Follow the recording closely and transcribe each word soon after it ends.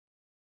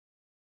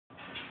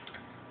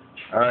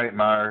Alright,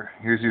 Mar,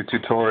 here's your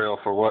tutorial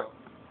for what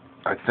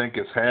I think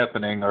is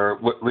happening, or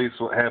at least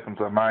what happens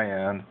on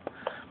my end.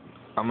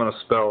 I'm going to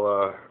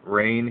spell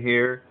rain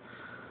here.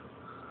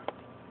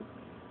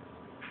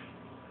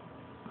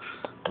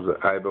 Is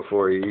it I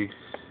before E?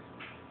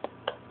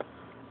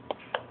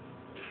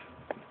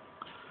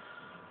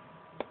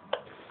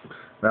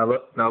 Now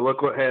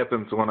look what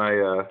happens when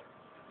I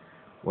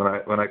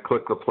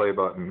click the play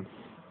button.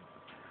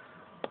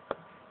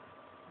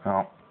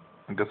 Oh,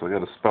 I guess I got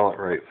to spell it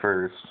right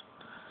first.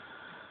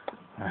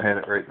 I had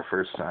it right the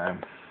first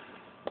time.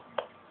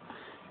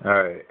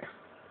 Alright.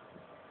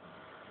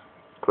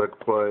 Click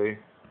play.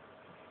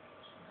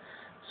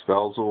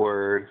 Spells a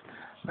word.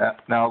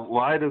 Now,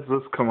 why does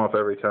this come up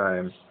every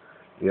time?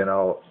 You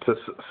know, to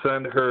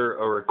send her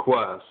a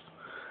request.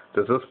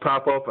 Does this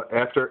pop up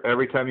after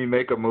every time you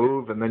make a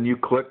move and then you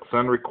click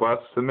send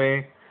request to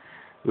me?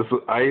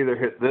 I either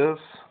hit this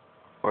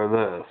or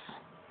this.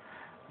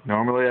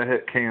 Normally I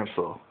hit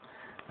cancel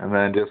and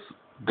then just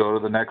go to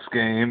the next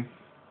game.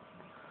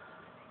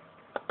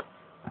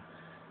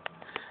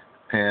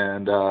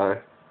 And,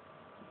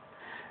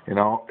 you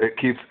know, it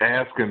keeps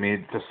asking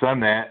me to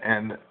send that,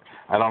 and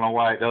I don't know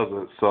why it does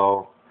it.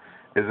 So,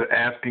 is it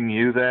asking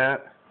you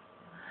that?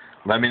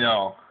 Let me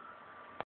know.